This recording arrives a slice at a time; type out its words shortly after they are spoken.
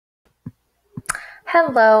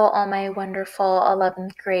Hello, all my wonderful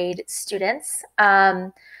 11th grade students.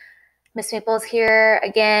 Miss Maple is here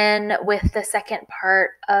again with the second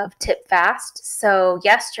part of TPFASTT. So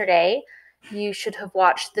yesterday, you should have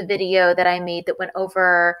watched the video that I made that went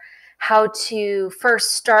over how to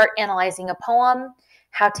first start analyzing a poem,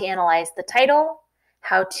 how to analyze the title,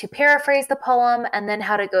 how to paraphrase the poem, and then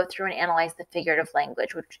how to go through and analyze the figurative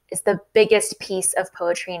language, which is the biggest piece of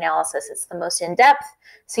poetry analysis. It's the most in-depth,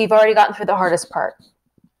 so you've already gotten through the hardest part.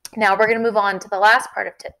 Now we're going to move on to the last part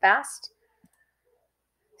of TPFASTT.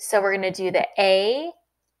 So we're going to do the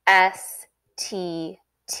ASTT.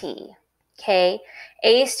 Okay,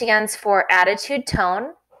 A stands for attitude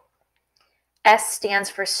tone, S stands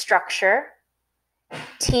for structure,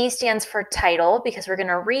 T stands for title because we're going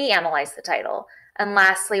to reanalyze the title, and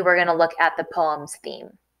lastly we're going to look at the poem's theme.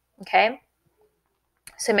 Okay,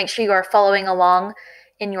 so make sure you are following along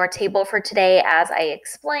in your table for today as I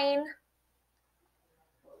explain.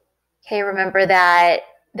 Okay, remember that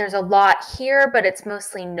there's a lot here, but it's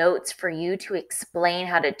mostly notes for you to explain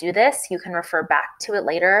how to do this. You can refer back to it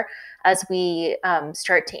later as we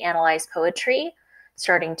start to analyze poetry,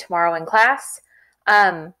 starting tomorrow in class.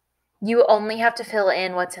 You only have to fill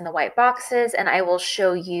in what's in the white boxes, and I will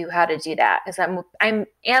show you how to do that. As I'm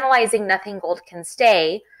analyzing Nothing Gold Can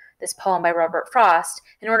Stay, this poem by Robert Frost,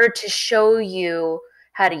 in order to show you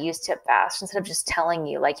how to use TPFASTT instead of just telling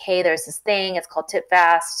you like, hey, there's this thing, it's called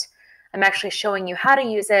TPFASTT. I'm actually showing you how to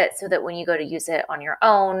use it so that when you go to use it on your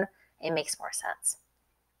own, it makes more sense.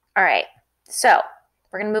 All right, so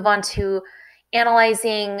we're going to move on to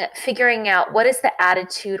analyzing, figuring out what is the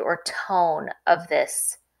attitude or tone of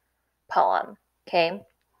this poem, okay?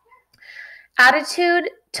 Attitude,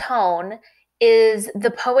 tone is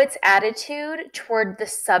the poet's attitude toward the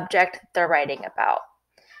subject that they're writing about.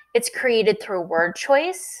 It's created through word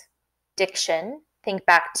choice, diction, think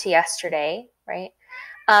back to yesterday, right?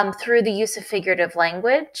 Through the use of figurative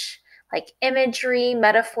language, like imagery,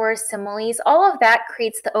 metaphors, similes, all of that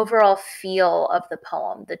creates the overall feel of the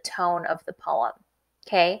poem, the tone of the poem,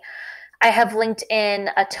 okay? I have linked in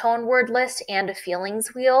a tone word list and a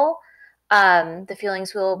feelings wheel. The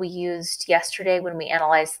feelings wheel we used yesterday when we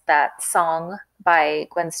analyzed that song by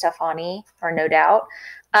Gwen Stefani, or No Doubt.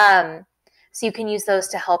 So you can use those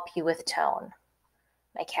to help you with tone.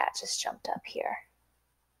 My cat just jumped up here.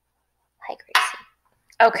 Hi, Gracie.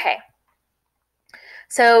 Okay,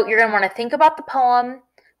 so you're going to want to think about the poem.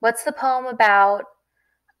 What's the poem about?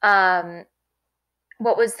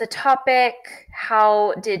 What was the topic?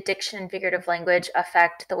 How did diction and figurative language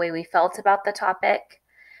affect the way we felt about the topic?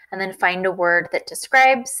 And then find a word that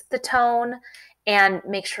describes the tone and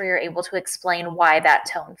make sure you're able to explain why that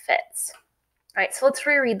tone fits. All right, so let's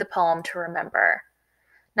reread the poem to remember.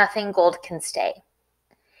 Nothing gold can stay.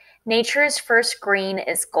 Nature's first green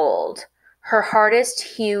is gold, her hardest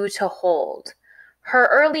hue to hold. Her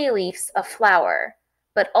early leaf's a flower,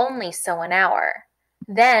 but only so an hour.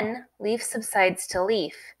 Then leaf subsides to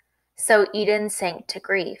leaf, so Eden sank to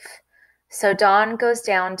grief. So dawn goes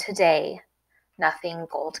down to day, nothing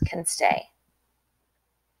gold can stay.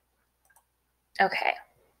 Okay.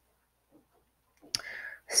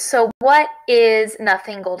 So what is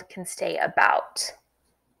Nothing Gold Can Stay about?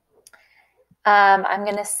 I'm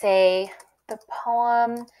going to say the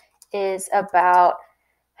poem is about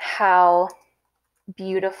how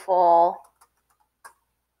beautiful,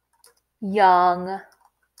 young,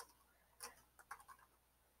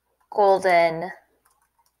 golden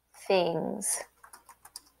things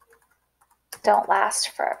don't last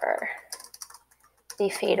forever. They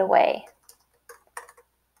fade away.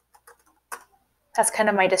 That's kind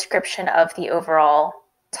of my description of the overall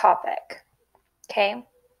topic. Okay.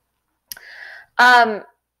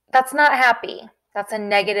 That's not happy. That's a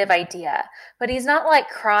negative idea. But he's not like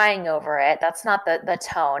crying over it. That's not the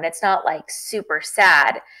tone. It's not like super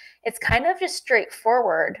sad. It's kind of just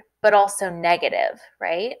straightforward, but also negative,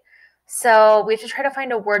 right? So we have to try to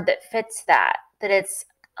find a word that fits that it's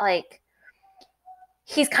like,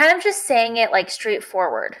 he's kind of just saying it like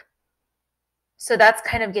straightforward. So that's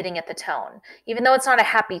kind of getting at the tone. Even though it's not a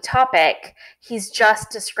happy topic, he's just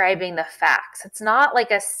describing the facts. It's not like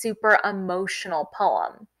a super emotional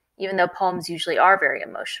poem, even though poems usually are very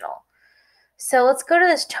emotional. So let's go to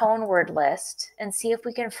this tone word list and see if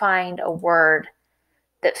we can find a word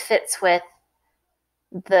that fits with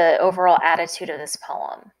the overall attitude of this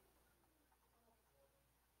poem.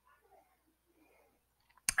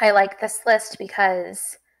 I like this list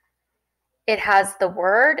because it has the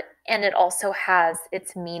word and it also has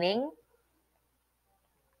its meaning.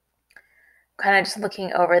 Kind of just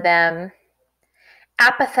looking over them.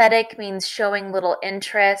 Apathetic means showing little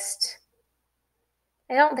interest.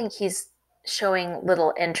 I don't think he's showing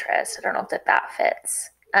little interest. I don't know if that fits.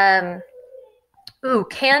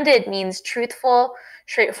 Candid means truthful,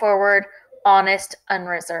 straightforward, honest,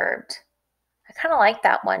 unreserved. I kind of like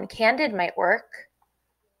that one. Candid might work.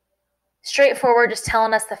 Straightforward, just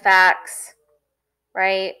telling us the facts,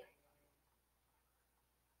 right?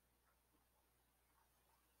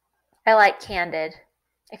 I like candid.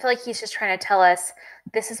 I feel like he's just trying to tell us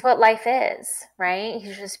this is what life is, right?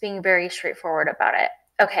 He's just being very straightforward about it.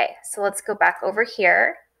 Okay, so let's go back over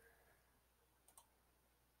here.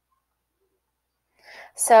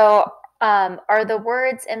 So, are the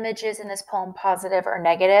words, images in this poem positive or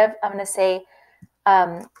negative? I'm going to say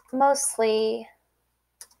mostly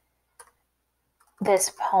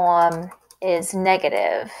this poem is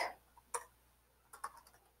negative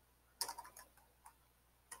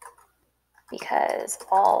because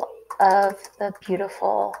all of the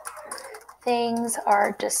beautiful things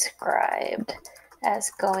are described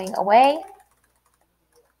as going away.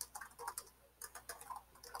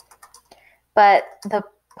 But the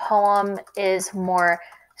poem is more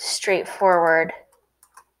straightforward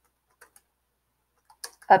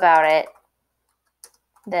about it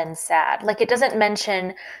than sad. Like, it doesn't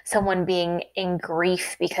mention someone being in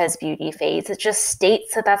grief because beauty fades. It just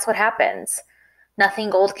states that that's what happens. Nothing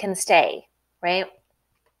gold can stay, right?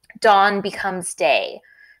 Dawn becomes day.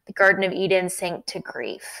 The Garden of Eden sank to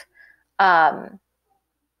grief.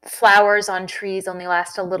 Flowers on trees only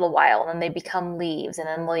last a little while, and then they become leaves, and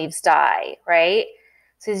then the leaves die, right?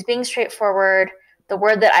 So he's being straightforward. The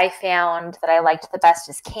word that I found that I liked the best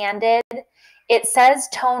is candid. It says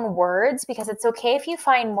tone words because it's okay if you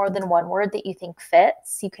find more than one word that you think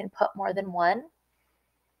fits. You can put more than one.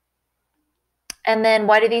 And then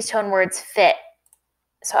why do these tone words fit?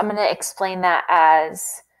 So I'm going to explain that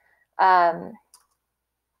as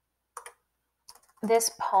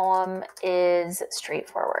this poem is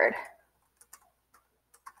straightforward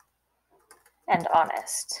and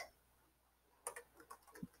honest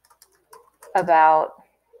about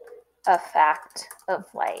a fact of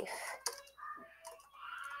life.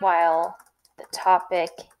 While the topic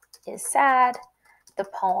is sad, the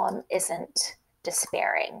poem isn't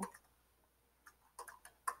despairing.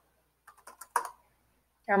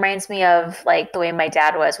 It reminds me of like the way my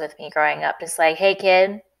dad was with me growing up. Just like, hey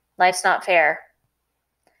kid, life's not fair.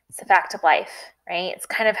 It's a fact of life, right? It's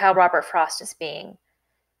kind of how Robert Frost is being.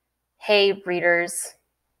 Hey readers,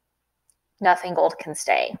 nothing gold can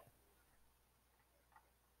stay.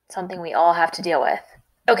 Something we all have to deal with.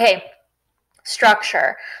 Okay,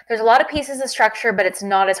 structure. There's a lot of pieces of structure, but it's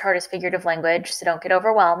not as hard as figurative language, so don't get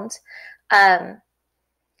overwhelmed.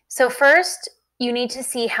 So first, you need to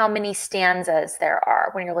see how many stanzas there are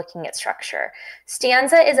when you're looking at structure.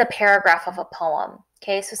 Stanza is a paragraph of a poem,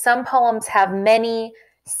 okay? So some poems have many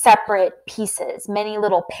separate pieces, many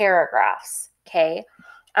little paragraphs, okay?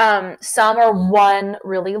 Some are one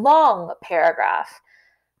really long paragraph.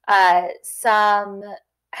 Some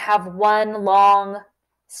have one long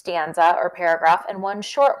stanza or paragraph and one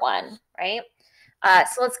short one, right?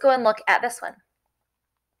 So let's go and look at this one.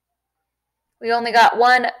 We only got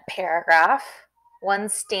one paragraph, one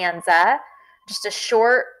stanza, just a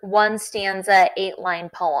short one stanza, 8-line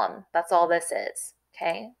poem. That's all this is,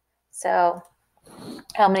 okay? So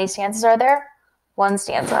how many stanzas are there? One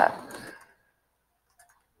stanza.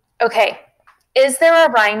 Okay, is there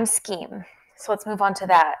a rhyme scheme? So let's move on to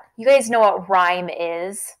that. You guys know what rhyme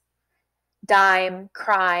is. Dime,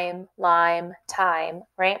 crime, lime, time,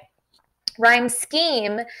 right? Rhyme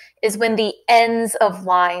scheme is when the ends of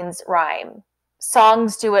lines rhyme.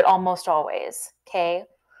 Songs do it almost always, okay?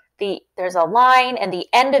 There's a line and the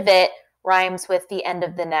end of it rhymes with the end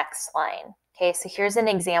of the next line. Okay, so here's an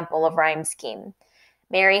example of rhyme scheme.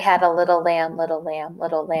 Mary had a little lamb, little lamb,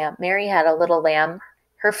 little lamb. Mary had a little lamb.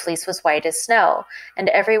 Her fleece was white as snow. And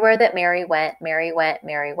everywhere that Mary went, Mary went,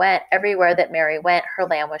 Mary went. Everywhere that Mary went, her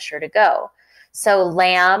lamb was sure to go. So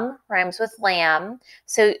lamb rhymes with lamb.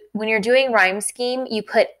 So when you're doing rhyme scheme,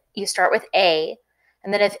 you start with A,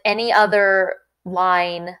 and then if any other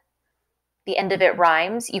line, the end of it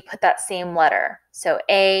rhymes, you put that same letter. So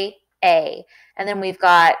A. And then we've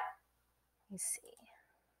got, let me see.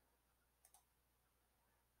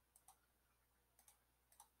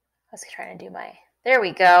 I was trying to do there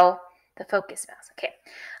we go. The focus mouse. Okay.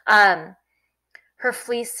 Her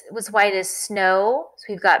fleece was white as snow. So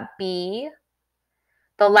we've got B.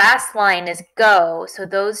 The last line is go. So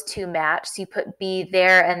those two match. So you put B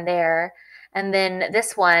there and there. And then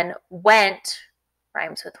this one, went,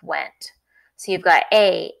 rhymes with went. So you've got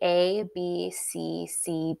A, B, C,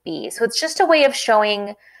 C, B. So it's just a way of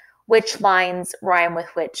showing which lines rhyme with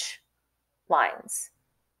which lines.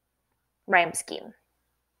 Rhyme scheme.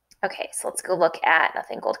 Okay, so let's go look at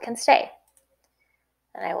Nothing Gold Can Stay.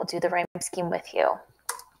 And I will do the rhyme scheme with you.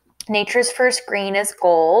 Nature's first green is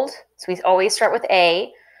gold. So we always start with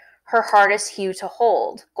A. Her hardest hue to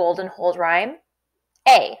hold. Gold and hold rhyme.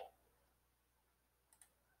 A.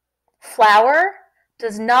 Flower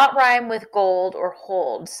does not rhyme with gold or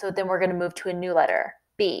hold. So then we're going to move to a new letter.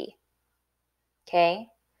 B. Okay.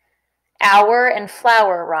 Hour and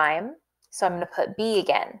flower rhyme. So I'm going to put B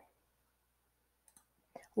again.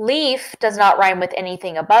 Leaf does not rhyme with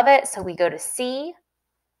anything above it. So we go to C.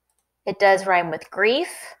 It does rhyme with grief.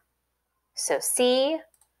 So C.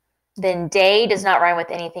 Then day does not rhyme with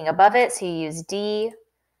anything above it. So you use D.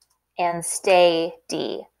 And stay,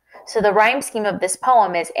 D. So the rhyme scheme of this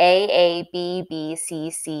poem is A, B, B, C,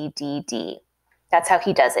 C, D, D. That's how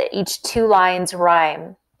he does it. Each two lines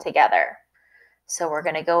rhyme together. So we're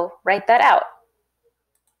going to go write that out.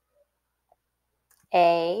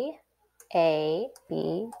 A,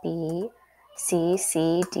 B, B, C,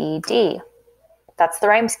 C, D, D. That's the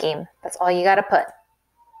rhyme scheme. That's all you got to put.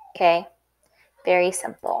 Okay? Very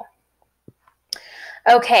simple.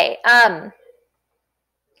 Okay,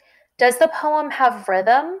 does the poem have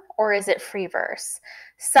rhythm or is it free verse?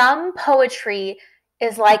 Some poetry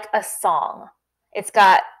is like a song. It's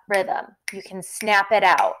got rhythm. You can snap it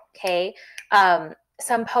out, okay?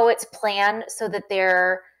 Some poets plan so that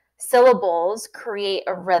their syllables create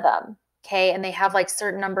a rhythm, okay? And they have like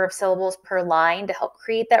certain number of syllables per line to help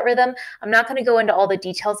create that rhythm. I'm not going to go into all the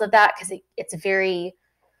details of that because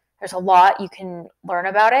there's a lot you can learn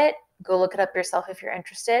about it. Go look it up yourself if you're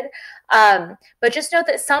interested. But just note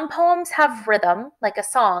that some poems have rhythm, like a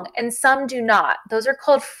song, and some do not. Those are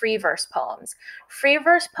called free verse poems. Free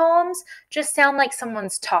verse poems just sound like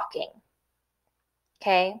someone's talking,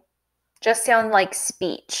 okay? Just sound like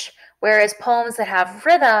speech. Whereas poems that have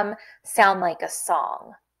rhythm sound like a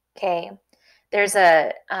song, okay? There's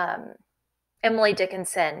Emily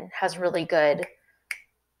Dickinson has really good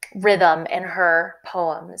rhythm in her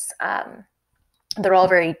poems. They're all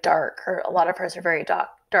very dark, or a lot of hers are very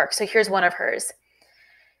dark. So here's one of hers.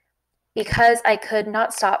 Because I could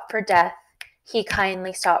not stop for death, he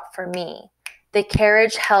kindly stopped for me. The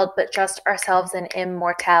carriage held but just ourselves in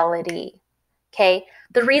immortality. Okay,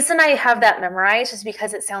 the reason I have that memorized is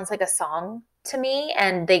because it sounds like a song to me,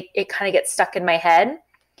 and it kind of gets stuck in my head.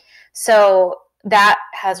 So that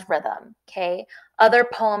has rhythm. Okay, other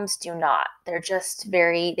poems do not. They just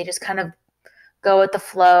kind of go with the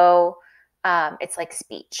flow. It's like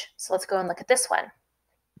speech. So let's go and look at this one.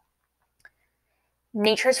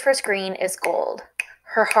 Nature's first green is gold,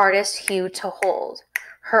 her hardest hue to hold.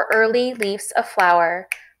 Her early leaves a flower,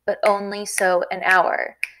 but only so an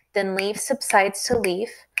hour. Then leaf subsides to leaf,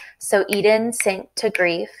 so Eden sank to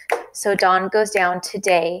grief. So dawn goes down to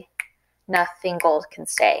day, nothing gold can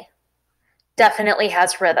stay. Definitely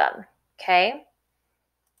has rhythm, okay?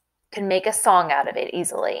 Can make a song out of it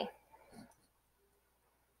easily.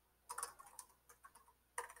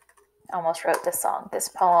 Almost wrote this song. This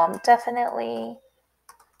poem definitely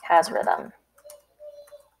has rhythm.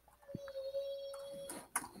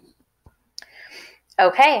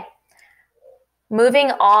 Okay,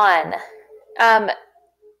 moving on.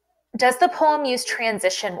 Does the poem use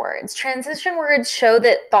transition words? Transition words show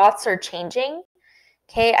that thoughts are changing.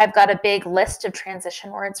 Okay, I've got a big list of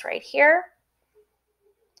transition words right here.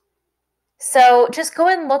 So just go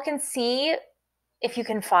and look and see if you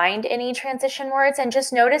can find any transition words, and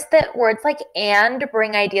just notice that words like and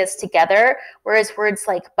bring ideas together, whereas words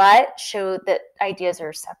like but show that ideas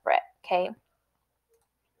are separate, okay?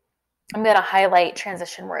 I'm going to highlight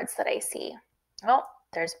transition words that I see. Oh,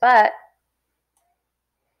 there's but.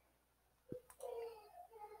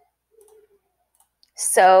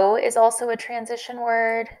 So is also a transition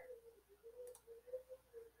word.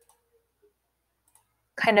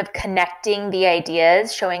 Kind of connecting the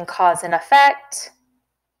ideas, showing cause and effect.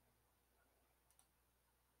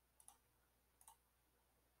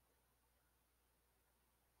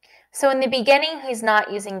 So in the beginning, he's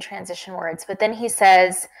not using transition words, but then he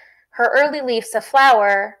says, her early leaf's a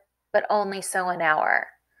flower, but only so an hour.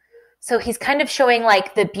 So he's kind of showing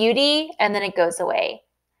like the beauty and then it goes away.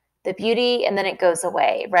 The beauty and then it goes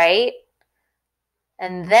away, right?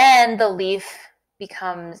 And then the leaf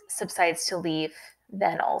subsides to leaf,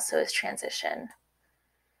 then also is transition.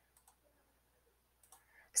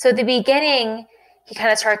 So the beginning, he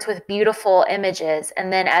kind of starts with beautiful images,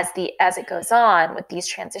 and then as it goes on with these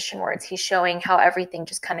transition words, he's showing how everything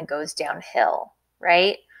just kind of goes downhill,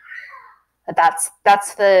 right? That's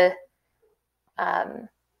the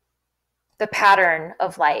pattern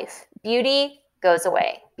of life. Beauty goes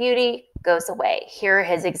away. beauty goes away. Here are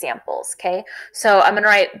his examples, okay? So I'm going to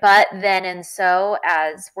write but, then, and so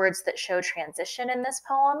as words that show transition in this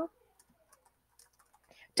poem.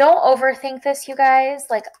 Don't overthink this, you guys.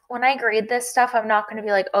 Like, when I grade this stuff, I'm not going to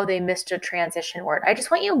be like, oh, they missed a transition word. I just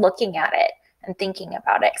want you looking at it and thinking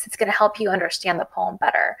about it because it's going to help you understand the poem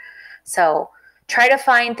better. So try to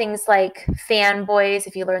find things like fanboys,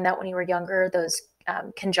 if you learned that when you were younger, those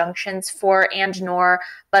conjunctions for and nor,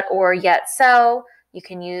 but or yet so. You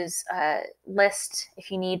can use list if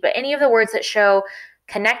you need, but any of the words that show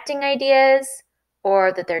connecting ideas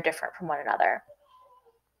or that they're different from one another.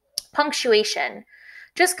 Punctuation.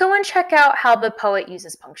 Just go and check out how the poet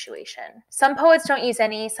uses punctuation. Some poets don't use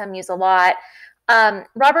any, some use a lot.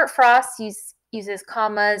 Robert Frost uses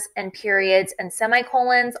commas and periods and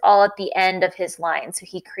semicolons all at the end of his line. So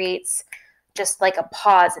he creates just like a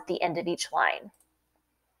pause at the end of each line.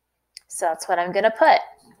 So that's what I'm going to put.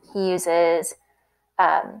 He uses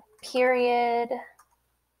period,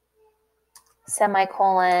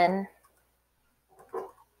 semicolon,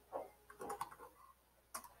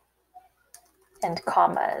 and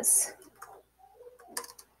commas.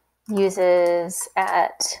 Uses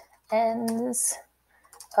at ends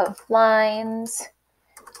of lines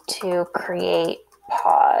to create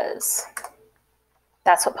pause.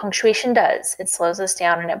 That's what punctuation does. It slows us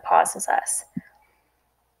down and it pauses us.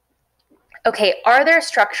 Okay, are there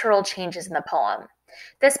structural changes in the poem?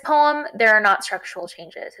 This poem, there are not structural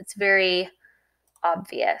changes. It's very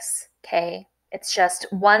obvious, okay? It's just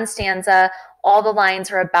one stanza. All the lines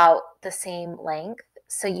are about the same length.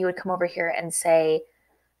 So you would come over here and say,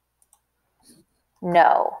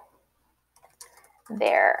 no,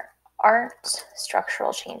 there aren't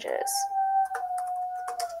structural changes.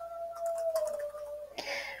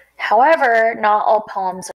 However, not all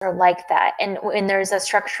poems are like that. And when there's a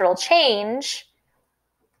structural change,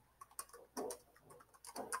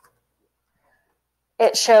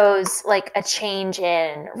 it shows like a change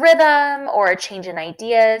in rhythm or a change in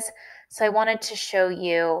ideas. So I wanted to show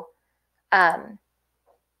you a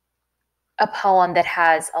poem that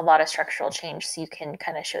has a lot of structural change so you can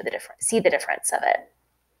kind of see the difference of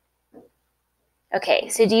it. Okay,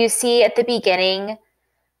 so do you see at the beginning,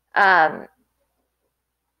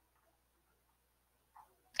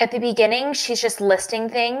 she's just listing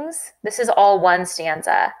things. This is all one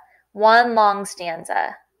stanza, one long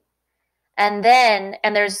stanza. And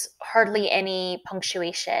there's hardly any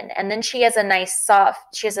punctuation. And then she has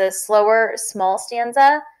she has a slower, small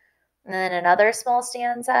stanza, and then another small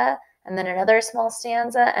stanza, and then another small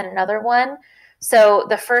stanza, and another one. So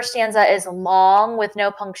the first stanza is long with no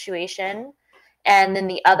punctuation, and then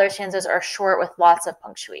the other stanzas are short with lots of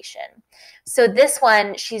punctuation. So this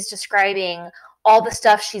one, she's describing all the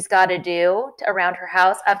stuff she's got to do around her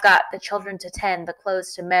house. I've got the children to tend, the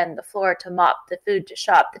clothes to mend, the floor to mop, the food to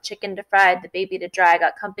shop, the chicken to fry, the baby to dry,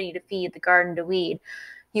 got company to feed, the garden to weed.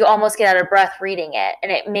 You almost get out of breath reading it.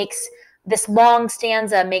 And it makes this long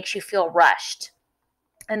stanza makes you feel rushed.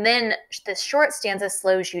 And then this short stanza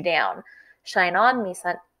slows you down. Shine on me,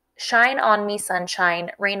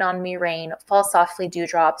 sunshine, rain on me, rain, fall softly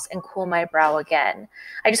dewdrops, and cool my brow again.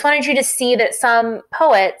 I just wanted you to see that some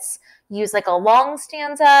poets use like a long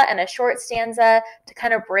stanza and a short stanza to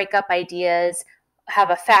kind of break up ideas, have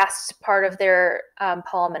a fast part of their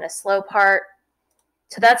poem and a slow part.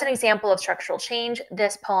 So that's an example of structural change.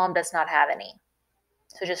 This poem does not have any.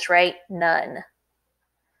 So just write none.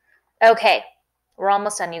 Okay, we're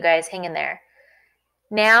almost done, you guys. Hang in there.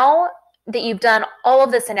 Now that you've done all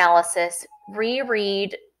of this analysis,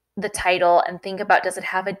 reread the title and think about, does it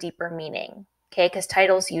have a deeper meaning? Okay, because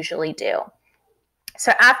titles usually do.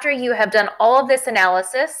 So after you have done all of this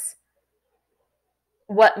analysis,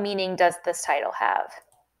 what meaning does this title have?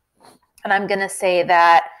 And I'm going to say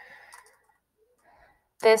that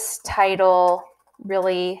this title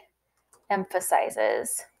really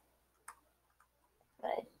emphasizes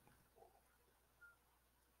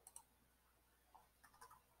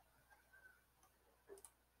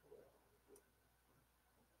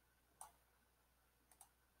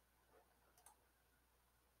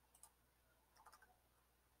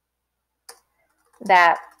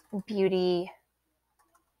that beauty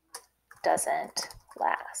doesn't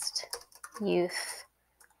last. Youth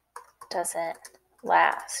doesn't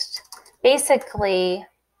last. Basically,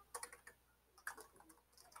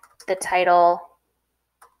 the title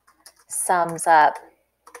sums up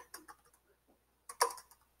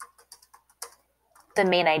the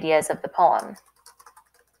main ideas of the poem.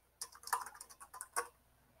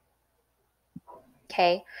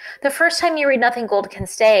 Okay, the first time you read Nothing Gold Can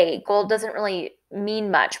Stay, gold doesn't really mean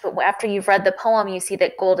much, but after you've read the poem, you see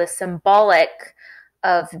that gold is symbolic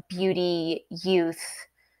of beauty, youth,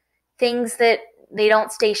 things that they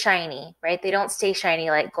don't stay shiny, right? They don't stay shiny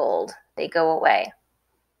like gold. They go away.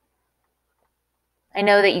 I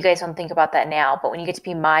know that you guys don't think about that now, but when you get to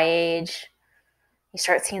be my age, you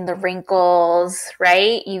start seeing the wrinkles,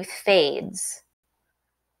 right? Youth fades.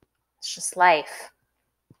 It's just life.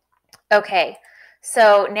 Okay,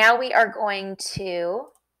 so now we are going to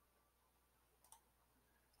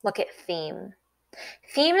look at theme.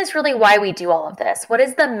 Theme is really why we do all of this. What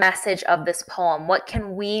is the message of this poem? What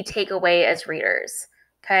can we take away as readers?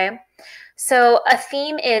 Okay, so a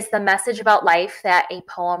theme is the message about life that a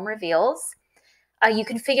poem reveals. You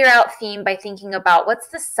can figure out theme by thinking about what's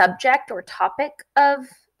the subject or topic of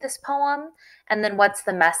this poem, and then what's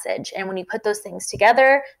the message. And when you put those things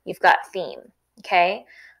together, you've got theme, okay?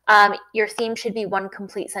 Your theme should be one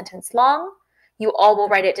complete sentence long. You all will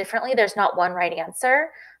write it differently. There's not one right answer.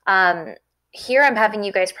 Here I'm having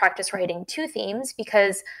you guys practice writing 2 themes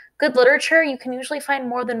because good literature, you can usually find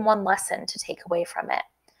more than one lesson to take away from it.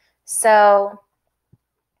 So,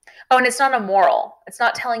 oh, and it's not a moral. It's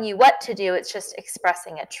not telling you what to do. It's just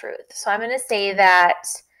expressing a truth. So I'm going to say that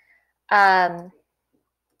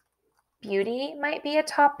beauty might be a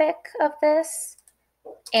topic of this,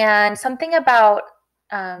 and something about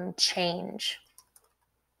change.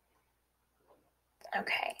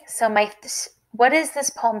 Okay, so what is this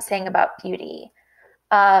poem saying about beauty?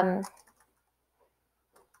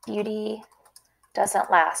 Beauty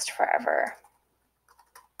doesn't last forever.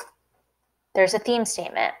 There's a theme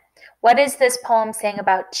statement. What is this poem saying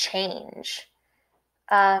about change?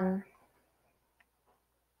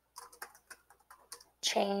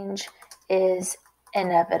 Change is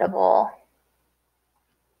inevitable.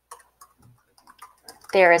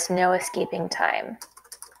 There is no escaping time.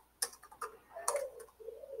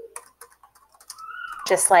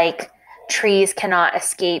 Just like trees cannot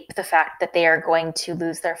escape the fact that they are going to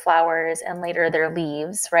lose their flowers and later their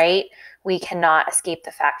leaves, right? We cannot escape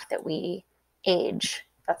the fact that we age.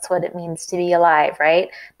 That's what it means to be alive, right?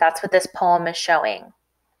 That's what this poem is showing.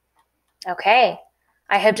 Okay,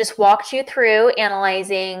 I have just walked you through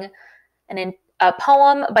analyzing a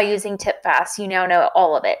poem by using TPFASTT. You now know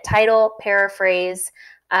all of it. Title, paraphrase,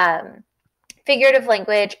 figurative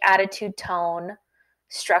language, attitude, tone,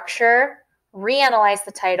 structure, reanalyze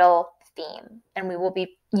the title, theme. And we will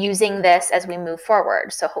be using this as we move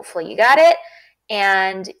forward. So hopefully you got it.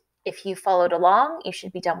 And if you followed along, you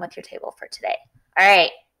should be done with your table for today. All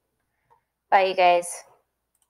right. Bye, you guys.